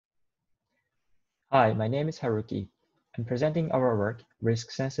Hi, my name is Haruki. I'm presenting our work,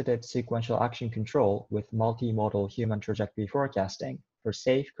 Risk-Sensitive Sequential Action Control with Multi-Modal Human Trajectory Forecasting for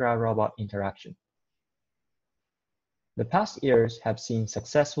safe crowd-robot interaction. The past years have seen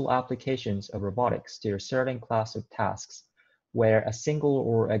successful applications of robotics to a certain class of tasks where a single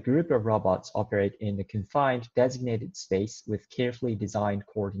or a group of robots operate in a confined designated space with carefully designed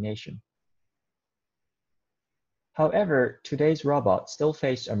coordination. However, today's robots still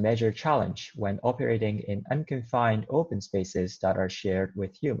face a major challenge when operating in unconfined open spaces that are shared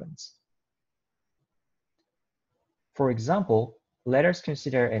with humans. For example, let us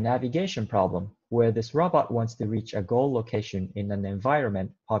consider a navigation problem where this robot wants to reach a goal location in an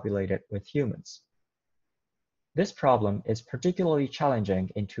environment populated with humans. This problem is particularly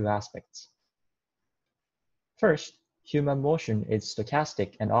challenging in two aspects. First, human motion is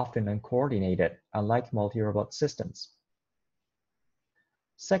stochastic and often uncoordinated, unlike multi-robot systems.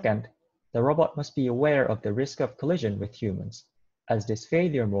 Second, the robot must be aware of the risk of collision with humans, as this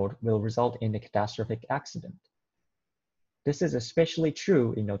failure mode will result in a catastrophic accident. This is especially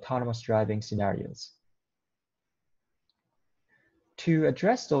true in autonomous driving scenarios. To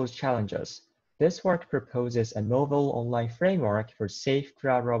address those challenges, this work proposes a novel online framework for safe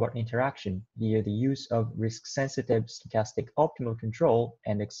crowd-robot interaction via the use of risk-sensitive stochastic optimal control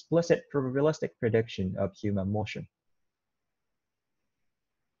and explicit probabilistic prediction of human motion.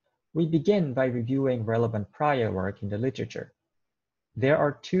 We begin by reviewing relevant prior work in the literature. There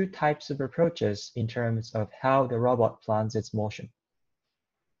are two types of approaches in terms of how the robot plans its motion.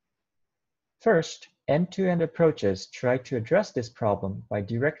 First, end-to-end approaches try to address this problem by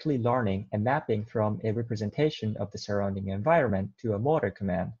directly learning and mapping from a representation of the surrounding environment to a motor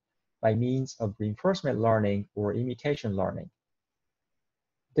command by means of reinforcement learning or imitation learning.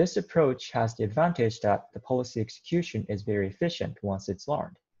 This approach has the advantage that the policy execution is very efficient once it's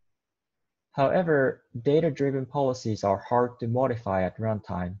learned. However, data-driven policies are hard to modify at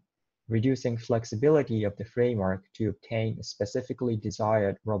runtime, reducing flexibility of the framework to obtain a specifically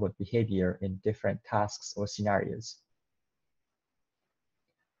desired robot behavior in different tasks or scenarios.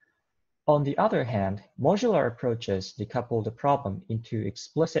 On the other hand, modular approaches decouple the problem into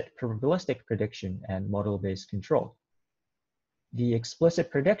explicit probabilistic prediction and model-based control. The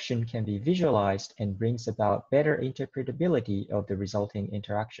explicit prediction can be visualized and brings about better interpretability of the resulting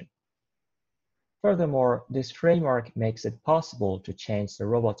interaction. Furthermore, this framework makes it possible to change the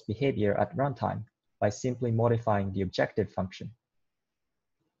robot's behavior at runtime by simply modifying the objective function.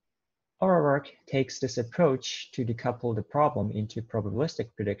 Our work takes this approach to decouple the problem into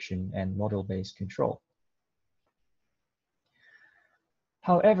probabilistic prediction and model-based control.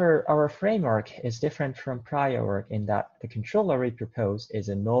 However, our framework is different from prior work in that the controller we propose is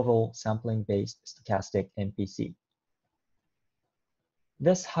a novel sampling-based stochastic MPC.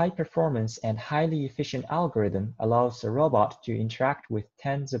 This high-performance and highly efficient algorithm allows the robot to interact with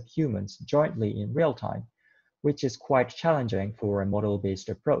tens of humans jointly in real time, which is quite challenging for a model-based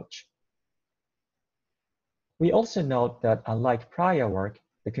approach. We also note that unlike prior work,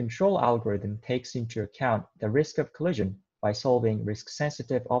 the control algorithm takes into account the risk of collision by solving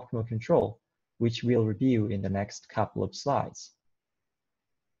risk-sensitive optimal control, which we'll review in the next couple of slides.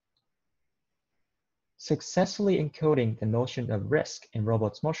 Successfully encoding the notion of risk in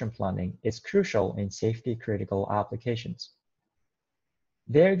robots' motion planning is crucial in safety-critical applications.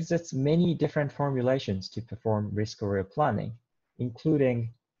 There exists many different formulations to perform risk-aware planning,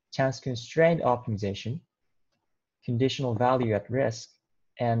 including chance-constrained optimization, conditional value at risk,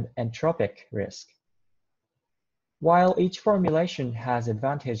 and entropic risk. While each formulation has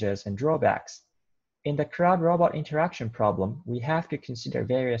advantages and drawbacks, in the crowd-robot interaction problem, we have to consider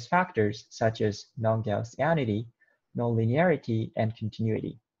various factors such as non-Gaussianity, nonlinearity, and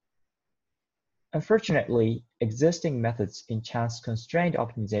continuity. Unfortunately, existing methods in chance-constrained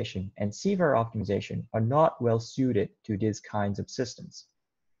optimization and CVAR optimization are not well suited to these kinds of systems.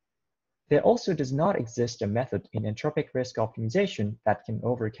 There also does not exist a method in entropic risk optimization that can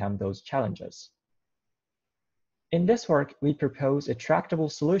overcome those challenges. In this work, we propose a tractable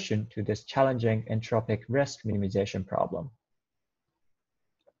solution to this challenging entropic risk minimization problem.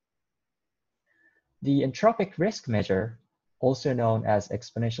 The entropic risk measure, also known as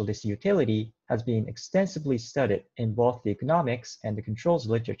exponential disutility, has been extensively studied in both the economics and the controls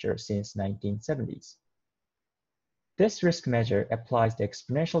literature since the 1970s. This risk measure applies the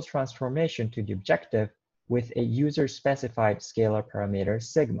exponential transformation to the objective with a user-specified scalar parameter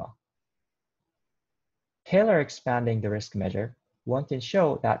sigma. Tailor expanding the risk measure, one can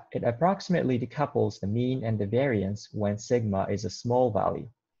show that it approximately decouples the mean and the variance when sigma is a small value.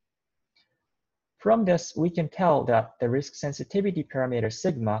 From this, we can tell that the risk sensitivity parameter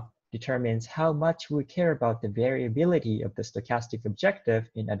sigma determines how much we care about the variability of the stochastic objective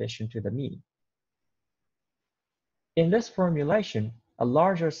in addition to the mean. In this formulation, a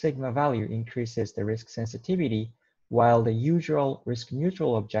larger sigma value increases the risk sensitivity, while the usual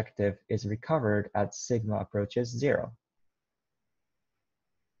risk-neutral objective is recovered as sigma approaches 0.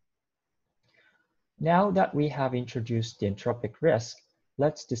 Now that we have introduced the entropic risk,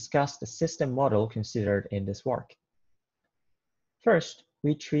 let's discuss the system model considered in this work. First,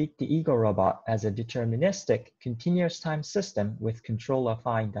 we treat the ego robot as a deterministic, continuous time system with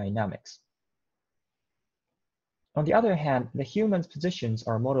control-affine dynamics. On the other hand, the human's positions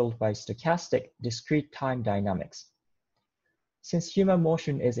are modeled by stochastic, discrete time dynamics. Since human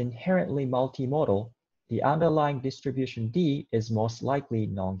motion is inherently multimodal, the underlying distribution D is most likely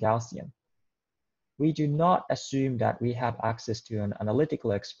non-Gaussian. We do not assume that we have access to an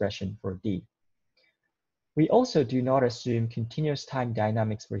analytical expression for D. We also do not assume continuous time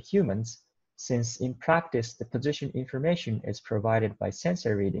dynamics for humans, since in practice, the position information is provided by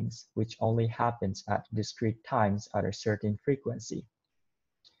sensor readings, which only happens at discrete times at a certain frequency.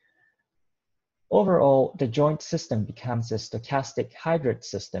 Overall, the joint system becomes a stochastic hybrid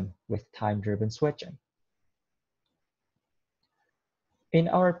system with time-driven switching. In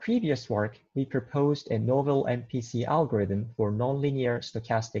our previous work, we proposed a novel MPC algorithm for nonlinear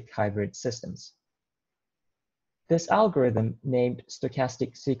stochastic hybrid systems. This algorithm, named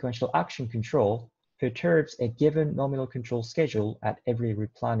Stochastic Sequential Action Control, perturbs a given nominal control schedule at every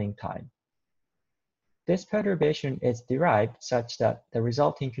replanning time. This perturbation is derived such that the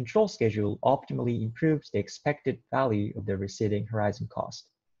resulting control schedule optimally improves the expected value of the receding horizon cost.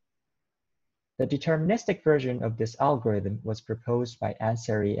 The deterministic version of this algorithm was proposed by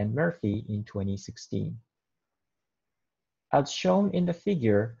Ansari and Murphy in 2016. As shown in the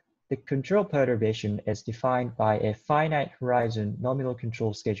figure, the control perturbation is defined by a finite horizon nominal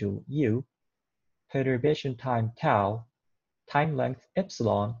control schedule U, perturbation time tau, time length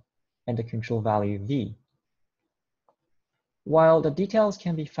epsilon, and the control value V. While the details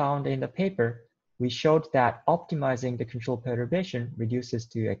can be found in the paper, we showed that optimizing the control perturbation reduces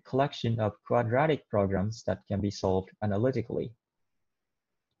to a collection of quadratic programs that can be solved analytically.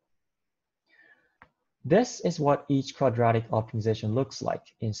 This is what each quadratic optimization looks like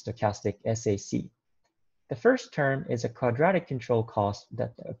in stochastic SAC. The first term is a quadratic control cost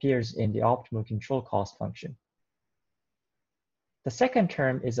that appears in the optimal control cost function. The second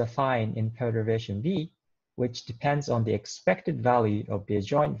term is affine in perturbation V, which depends on the expected value of the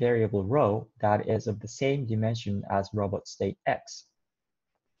adjoint variable rho that is of the same dimension as robot state X.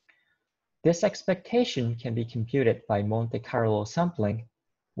 This expectation can be computed by Monte Carlo sampling,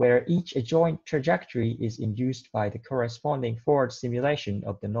 where each adjoint trajectory is induced by the corresponding forward simulation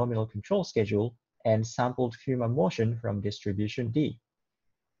of the nominal control schedule and sampled human motion from distribution D.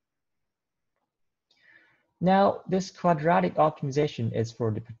 Now, this quadratic optimization is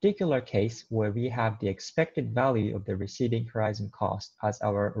for the particular case where we have the expected value of the receding horizon cost as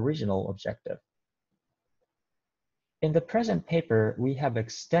our original objective. In the present paper, we have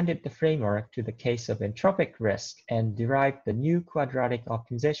extended the framework to the case of entropic risk and derived the new quadratic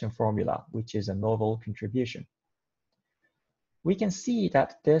optimization formula, which is a novel contribution. We can see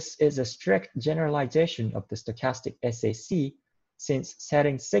that this is a strict generalization of the stochastic SAC, since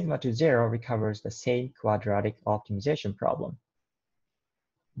setting sigma to 0 recovers the same quadratic optimization problem.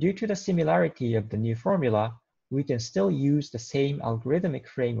 Due to the similarity of the new formula, we can still use the same algorithmic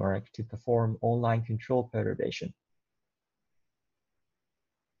framework to perform online control perturbation.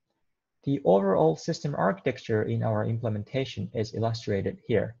 The overall system architecture in our implementation is illustrated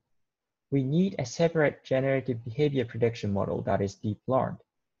here. We need a separate generative behavior prediction model that is deep learned.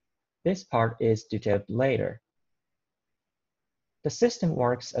 This part is detailed later. The system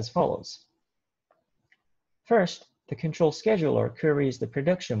works as follows. First, the control scheduler queries the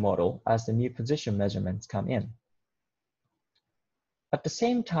prediction model as the new position measurements come in. At the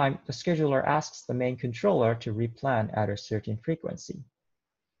same time, the scheduler asks the main controller to replan at a certain frequency.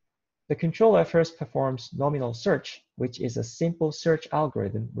 The controller first performs nominal search, which is a simple search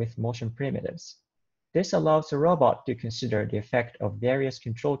algorithm with motion primitives. This allows the robot to consider the effect of various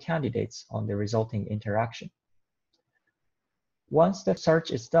control candidates on the resulting interaction. Once the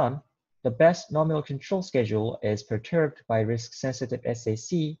search is done, the best nominal control schedule is perturbed by risk-sensitive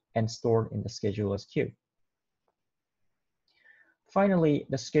SAC and stored in the scheduler's queue. Finally,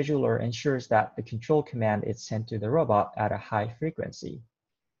 the scheduler ensures that the control command is sent to the robot at a high frequency.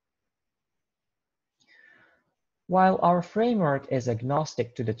 While our framework is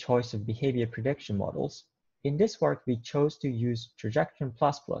agnostic to the choice of behavior prediction models, in this work we chose to use Trajectron++,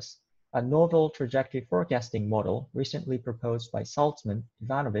 a novel trajectory forecasting model recently proposed by Saltzman,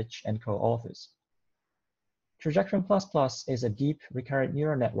 Ivanovich, and co-authors. Trajectory++ is a deep recurrent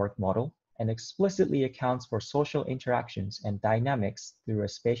neural network model and explicitly accounts for social interactions and dynamics through a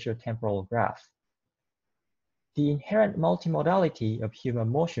spatiotemporal graph. The inherent multimodality of human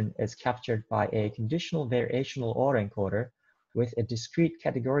motion is captured by a conditional variational autoencoder with a discrete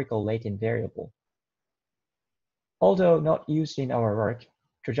categorical latent variable. Although not used in our work,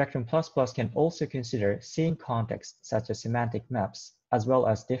 Trajectory++ can also consider scene contexts such as semantic maps, as well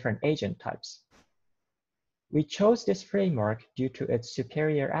as different agent types. We chose this framework due to its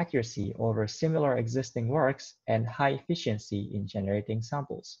superior accuracy over similar existing works and high efficiency in generating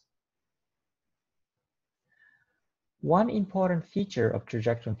samples. One important feature of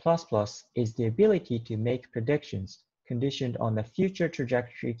Trajectory++ is the ability to make predictions conditioned on the future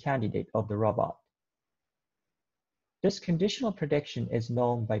trajectory candidate of the robot. This conditional prediction is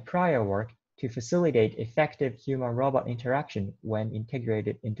known by prior work to facilitate effective human-robot interaction when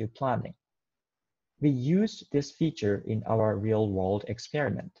integrated into planning. We used this feature in our real-world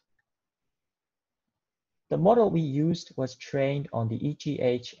experiment. The model we used was trained on the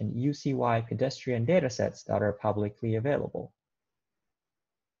ETH and UCY pedestrian datasets that are publicly available.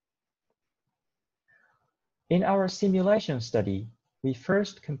 In our simulation study, we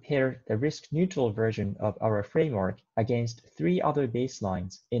first compared the risk-neutral version of our framework against 3 other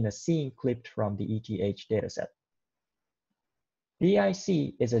baselines in a scene clipped from the ETH dataset.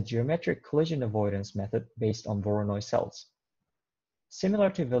 BIC is a geometric collision avoidance method based on Voronoi cells. Similar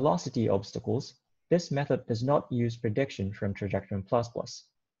to velocity obstacles, this method does not use prediction from Trajectory++.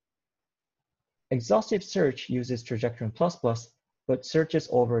 Exhaustive search uses Trajectory++, but searches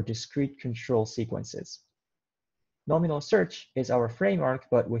over discrete control sequences. Nominal search is our framework,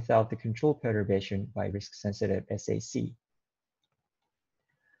 but without the control perturbation by risk-sensitive SAC.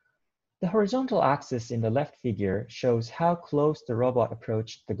 The horizontal axis in the left figure shows how close the robot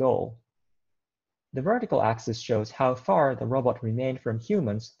approached the goal. The vertical axis shows how far the robot remained from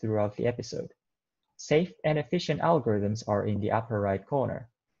humans throughout the episode. Safe and efficient algorithms are in the upper right corner.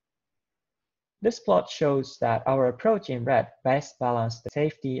 This plot shows that our approach in red best balanced the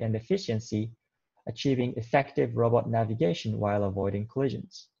safety and efficiency, achieving effective robot navigation while avoiding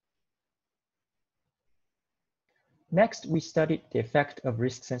collisions. Next, we studied the effect of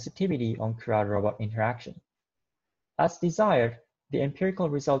risk sensitivity on crowd-robot interaction. As desired, the empirical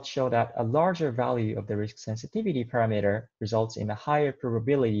results show that a larger value of the risk sensitivity parameter results in a higher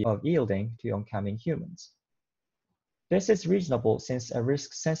probability of yielding to oncoming humans. This is reasonable since a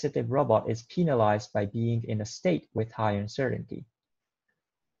risk-sensitive robot is penalized by being in a state with high uncertainty.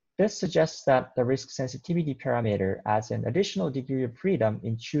 This suggests that the risk sensitivity parameter adds an additional degree of freedom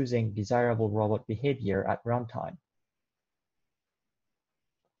in choosing desirable robot behavior at runtime.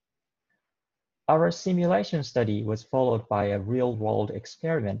 Our simulation study was followed by a real-world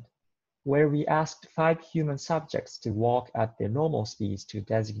experiment where we asked 5 human subjects to walk at their normal speeds to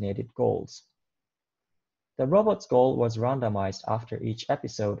designated goals. The robot's goal was randomized after each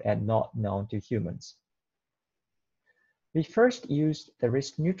episode and not known to humans. We first used the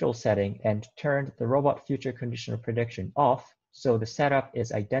risk-neutral setting and turned the robot future conditional prediction off, so the setup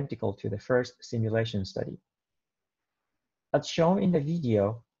is identical to the first simulation study. As shown in the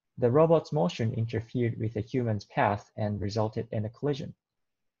video, the robot's motion interfered with the human's path and resulted in a collision.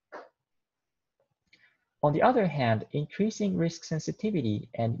 On the other hand, increasing risk sensitivity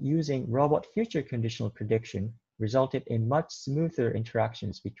and using robot future conditional prediction resulted in much smoother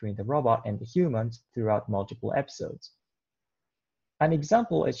interactions between the robot and the humans throughout multiple episodes. An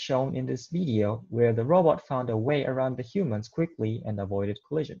example is shown in this video where the robot found a way around the humans quickly and avoided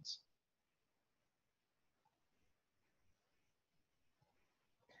collisions.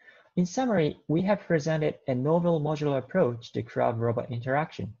 In summary, we have presented a novel modular approach to crowd-robot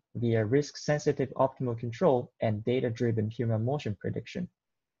interaction via risk-sensitive optimal control and data-driven human motion prediction.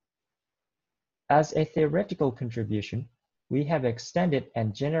 As a theoretical contribution, we have extended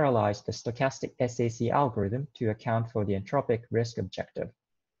and generalized the stochastic SAC algorithm to account for the entropic risk objective.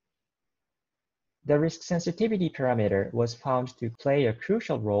 The risk sensitivity parameter was found to play a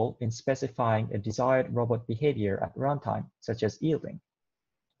crucial role in specifying a desired robot behavior at runtime, such as yielding.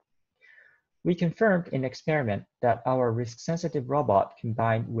 We confirmed in experiment that our risk-sensitive robot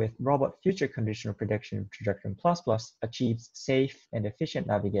combined with robot future conditional prediction of Trajectory++ achieves safe and efficient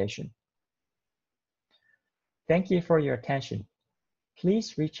navigation. Thank you for your attention.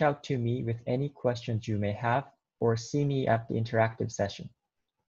 Please reach out to me with any questions you may have or see me at the interactive session.